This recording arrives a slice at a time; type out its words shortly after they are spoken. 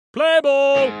Play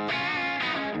ball!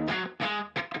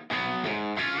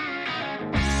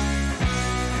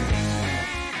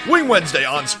 Wing Wednesday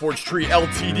on Sports Tree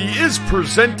Ltd. is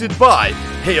presented by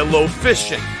Halo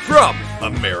Fishing from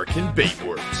American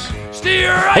Baitworks.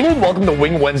 Steer! Hello and welcome to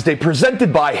Wing Wednesday,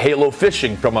 presented by Halo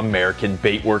Fishing from American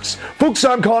Baitworks. Folks,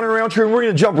 I'm Connor Roundtree, and we're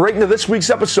going to jump right into this week's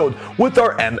episode with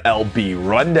our MLB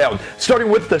rundown. Starting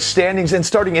with the standings and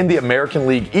starting in the American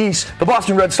League East, the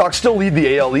Boston Red Sox still lead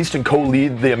the AL East and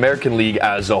co-lead the American League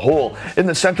as a whole. In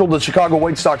the Central, the Chicago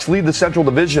White Sox lead the Central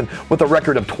Division with a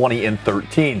record of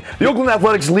 20-13. The Oakland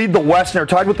Athletics lead the West and are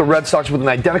tied with the Red Sox with an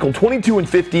identical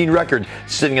 22-15 record,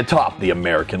 sitting atop the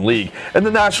American League. In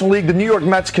the National League, the New York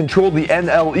Mets control the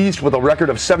NL East with a record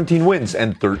of 17 wins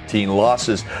and 13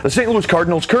 losses. The St. Louis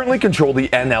Cardinals currently control the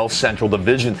NL Central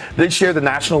Division. They share the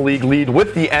National League lead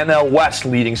with the NL West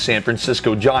leading San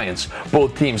Francisco Giants.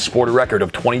 Both teams sport a record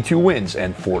of 22 wins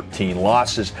and 14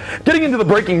 losses. Getting into the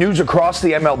breaking news across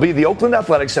the MLB, the Oakland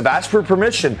Athletics have asked for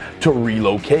permission to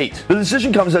relocate. The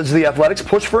decision comes as the Athletics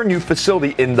push for a new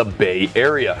facility in the Bay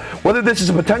Area. Whether this is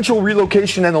a potential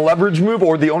relocation and a leverage move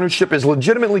or the ownership is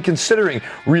legitimately considering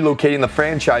relocating the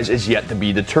franchise is yet to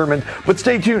be determined, but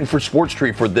stay tuned for Sports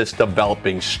Tree for this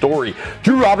developing story.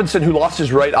 Drew Robinson, who lost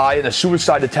his right eye in a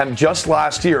suicide attempt just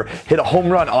last year, hit a home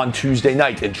run on Tuesday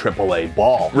night in AAA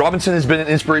ball. Robinson has been an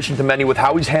inspiration to many with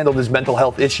how he's handled his mental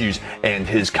health issues and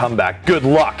his comeback. Good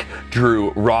luck, Drew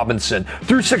Robinson.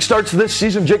 Through 6 starts this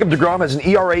season, Jacob deGrom has an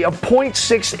ERA of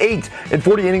 .68. In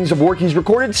 40 innings of work, he's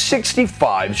recorded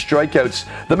 65 strikeouts.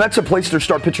 The Mets have placed their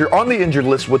star pitcher on the injured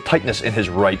list with tightness in his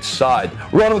right side.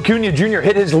 Ronald Acuna Jr.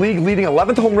 hit his league-leading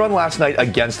 11th home run last night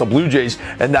against the Blue Jays,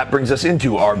 and that brings us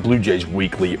into our Blue Jays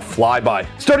weekly flyby.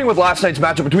 Starting with last night's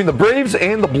matchup between the Braves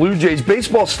and the Blue Jays,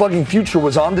 baseball's slugging future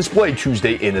was on display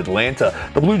Tuesday in Atlanta.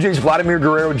 The Blue Jays' Vladimir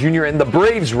Guerrero Jr. and the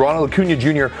Braves' Ronald Acuna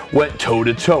Jr. went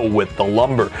toe-to-toe with the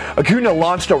lumber. Acuna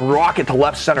launched a rocket to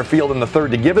left center field in the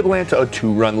third to give Atlanta a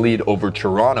 2-run lead over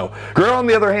Toronto. Guerrero, on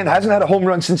the other hand, hasn't had a home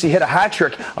run since he hit a hat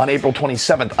trick on April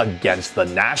 27th against the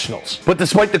Nationals. But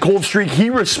despite the cold streak, he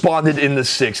responded in the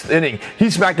 6th inning. He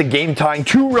smacked a game-tying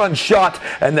 2-run shot,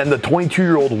 and then the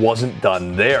 22-year-old wasn't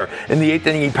done there. In the 8th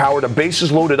inning, he powered a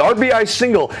bases-loaded RBI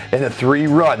single in a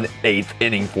 3-run 8th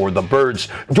inning for the Birds.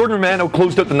 Jordan Romano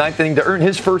closed out the 9th inning to earn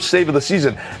his first save of the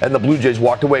season, and the Blue Jays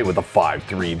walked away with a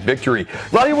 5-3 victory.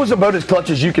 Vladdy was about as clutch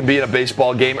as you can be in a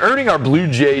baseball game, earning our Blue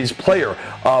Jays Player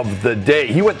of the Day.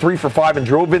 He went 3 for 5 and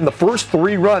drove in the first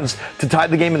 3 runs to tie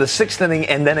the game in the 6th inning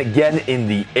and then again in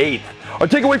the 8th. Our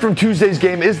takeaway from Tuesday's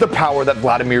game is the power that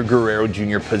Vladimir Guerrero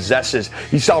Jr. possesses.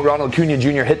 He saw Ronald Acuna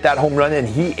Jr. hit that home run, and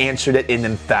he answered it in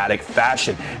emphatic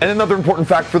fashion. And another important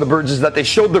fact for the Birds is that they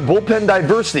showed their bullpen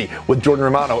diversity, with Jordan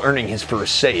Romano earning his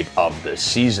first save of the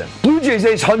season. Blue Jays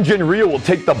ace Hyun-Jin Ryu will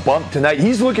take the bump tonight.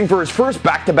 He's looking for his first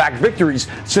back-to-back victories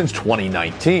since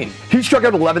 2019. He struck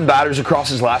out 11 batters across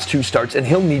his last 2 starts, and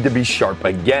he'll need to be sharp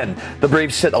again. The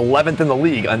Braves sit 11th in the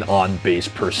league on on-base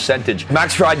percentage.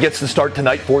 Max Fried gets the start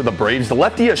tonight for the Braves. The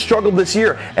lefty has struggled this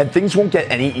year, and things won't get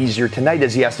any easier tonight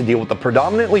as he has to deal with the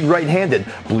predominantly right-handed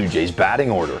Blue Jays batting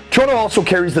order. Toronto also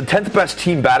carries the 10th best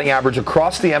team batting average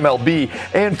across the MLB,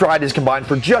 and Fried is combined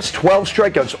for just 12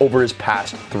 strikeouts over his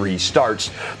past 3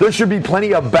 starts. There should be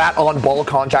plenty of bat-on-ball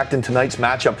contact in tonight's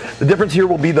matchup. The difference here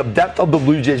will be the depth of the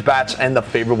Blue Jays bats and the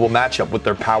favorable matchup with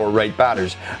their power right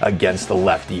batters against the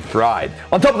lefty Fried.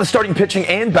 On top of the starting pitching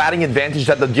and batting advantage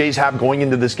that the Jays have going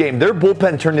into this game, their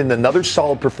bullpen turned in another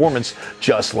solid performance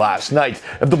just last night.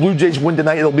 If the Blue Jays win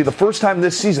tonight, it'll be the first time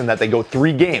this season that they go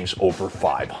 3 games over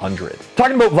 500.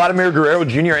 Talking about Vladimir Guerrero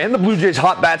Jr. and the Blue Jays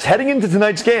hot bats heading into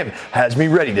tonight's game has me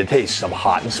ready to taste some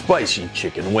hot and spicy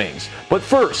chicken wings. But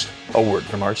first, a word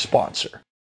from our sponsor.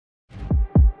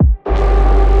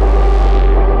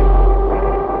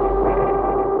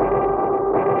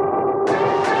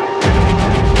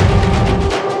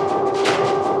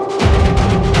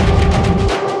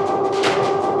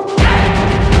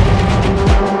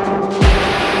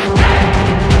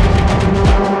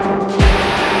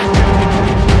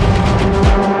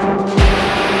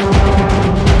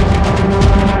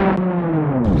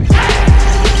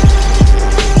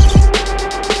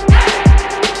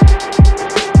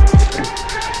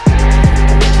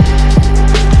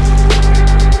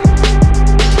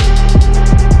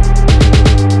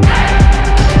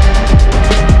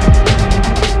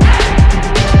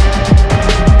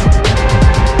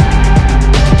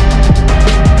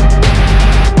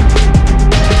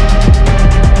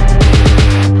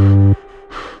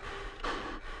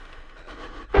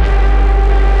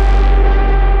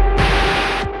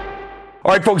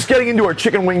 All right, folks, getting into our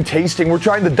chicken wing tasting, we're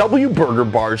trying the W Burger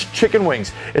Bar's chicken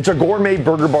wings. It's a gourmet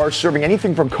burger bar serving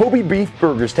anything from Kobe beef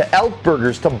burgers to elk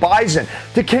burgers to bison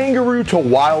to kangaroo to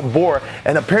wild boar,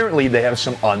 and apparently they have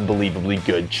some unbelievably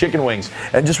good chicken wings.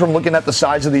 And just from looking at the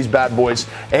size of these bad boys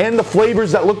and the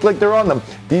flavors that look like they're on them,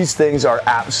 these things are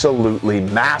absolutely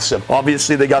massive.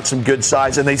 Obviously, they got some good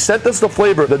size, and they sent us the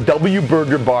flavor, the W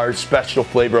Burger Bar's special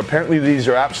flavor. Apparently, these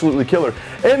are absolutely killer,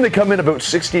 and they come in about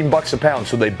 $16 a pound,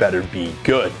 so they better be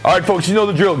good. All right, folks, you know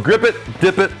the drill. Grip it,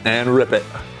 dip it, and rip it.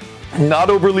 Not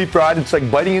overly fried. It's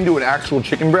like biting into an actual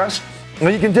chicken breast.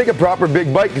 And you can take a proper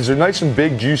big bite because they're nice and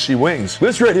big, juicy wings.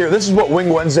 This right here, this is what Wing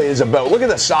Wednesday is about. Look at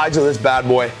the size of this bad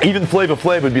boy. Even Flava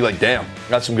Flav would be like, damn,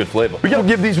 got some good flavor. We gotta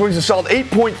give these wings a solid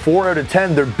 8.4 out of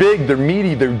 10. They're big, they're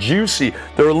meaty, they're juicy.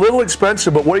 They're a little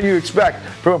expensive, but what do you expect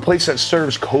from a place that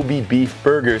serves Kobe beef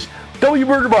burgers? W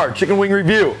Burger Bar Chicken Wing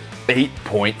Review,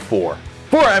 8.4.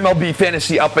 For our MLB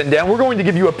Fantasy Up and Down, we're going to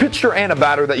give you a pitcher and a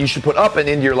batter that you should put up and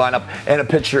into your lineup, and a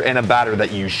pitcher and a batter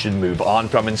that you should move on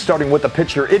from. And starting with the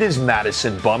pitcher, it is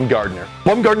Madison Bumgarner.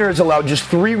 Bumgarner has allowed just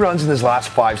 3 runs in his last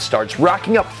 5 starts,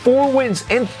 racking up 4 wins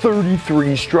and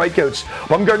 33 strikeouts.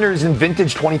 Bumgarner is in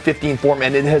vintage 2015 form,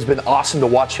 and it has been awesome to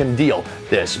watch him deal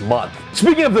this month.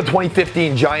 Speaking of the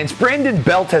 2015 Giants, Brandon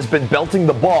Belt has been belting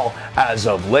the ball as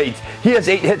of late. He has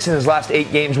 8 hits in his last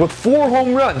 8 games with 4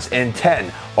 home runs and 10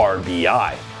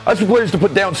 RBI. As for players to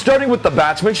put down, starting with the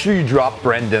bats, make sure you drop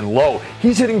Brendan Lowe.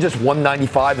 He's hitting just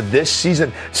 .195 this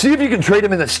season. See if you can trade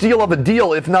him in a steal of a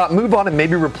deal. If not, move on and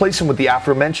maybe replace him with the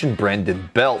aforementioned Brandon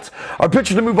Belt. Our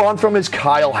pitcher to move on from is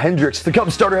Kyle Hendricks. The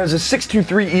Cubs starter has a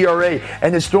 6.23 ERA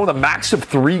and has thrown a max of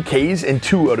 3 Ks in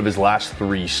 2 out of his last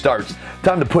 3 starts.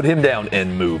 Time to put him down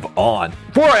and move on.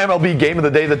 For our MLB game of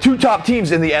the day, the 2 top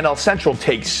teams in the NL Central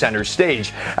take center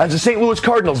stage as the St. Louis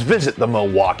Cardinals visit the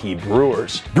Milwaukee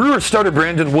Brewers. Brewers starter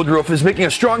Brandon Woodruff is making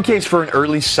a strong case for an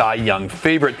early Cy Young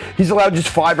favorite. He's allowed just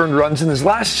 5 earned runs in his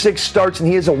last 6 starts, and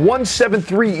he has a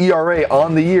 1.73 ERA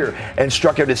on the year and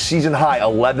struck out a season-high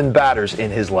 11 batters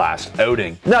in his last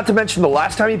outing. Not to mention the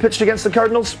last time he pitched against the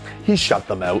Cardinals, he shut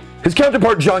them out. His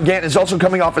counterpart John Gant is also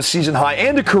coming off a season-high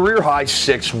and a career-high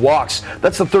 6 walks.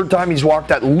 That's the 3rd time he's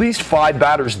walked at least 5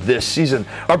 batters this season.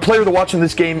 Our player to watch in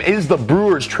this game is the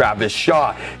Brewers' Travis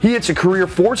Shaw. He hits a career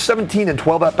 .417 and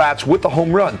 12 at-bats with a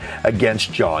home run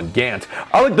against John Gant.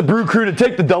 I like the Brew Crew to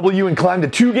take the W and climb to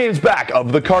 2 games back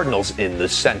of the Cardinals in the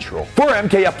Central. For our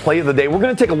MKF Play of the Day, we're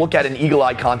going to take a look at an Eagle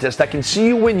Eye contest that can see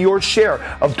you win your share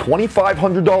of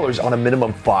 $2,500 on a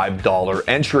minimum $5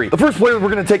 entry. The first player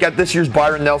we're going to take at this year's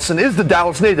Byron Nelson is the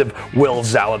Dallas native Will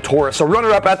Zalatoris, a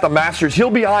runner-up at the Masters. He'll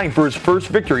be eyeing for his first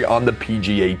victory on the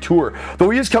PGA Tour.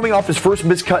 Though he is coming off his first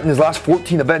miscut in his last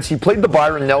 14 events, he played the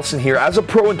Byron Nelson here as a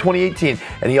pro in 2018,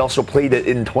 and he also played it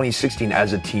in 2016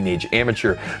 as a teenage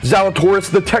amateur. Zalatoris,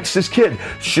 the Texas kid,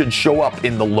 should show up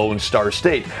in the Lone Star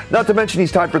State. Not to mention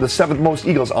he's tied for the 7th most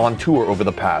Eagles on tour over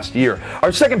the past year.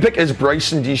 Our second pick is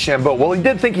Bryson DeChambeau. Well, he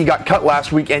did think he got cut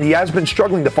last week, and he has been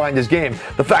struggling to find his game.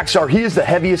 The facts are he is the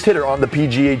heaviest hitter on the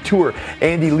PGA Tour,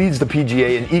 and he leads the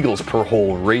PGA in Eagles per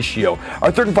hole ratio.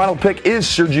 Our third and final pick is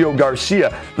Sergio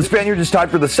Garcia. The Spaniard is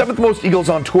tied for the 7th most Eagles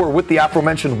on tour with the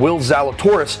aforementioned Will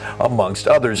Zalatoris, amongst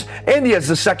others. And he has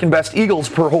the 2nd best Eagles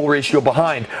per hole ratio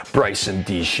behind Bryson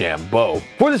DeChambeau.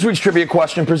 For this week's trivia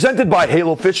question, presented by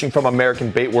Halo Fishing from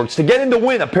American Baitworks, to get in to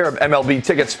win a pair of MLB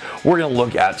tickets, we're going to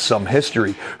look at some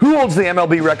history. Who holds the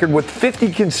MLB record with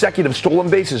 50 consecutive stolen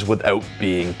bases without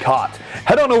being caught?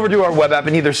 Head on over to our web app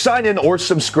and either sign in or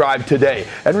subscribe today.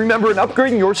 And remember, an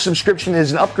upgrade in your subscription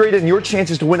is an upgrade in your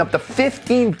chances to win up to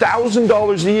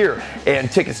 $15,000 a year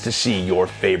and tickets to see your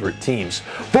favorite teams.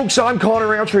 Folks, I'm Connor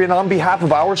Roundtree, and on behalf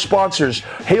of our sponsors,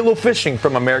 Halo Fishing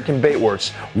from American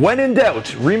Baitworks, when in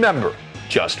doubt, remember,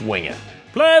 just wing it.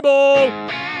 Play ball!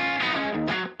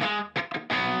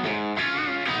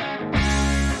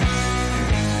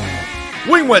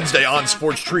 Wing Wednesday on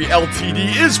Sports Tree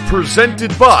Ltd. is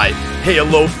presented by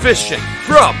Halo Fishing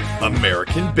from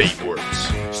American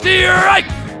Baitworks. Steer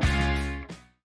right!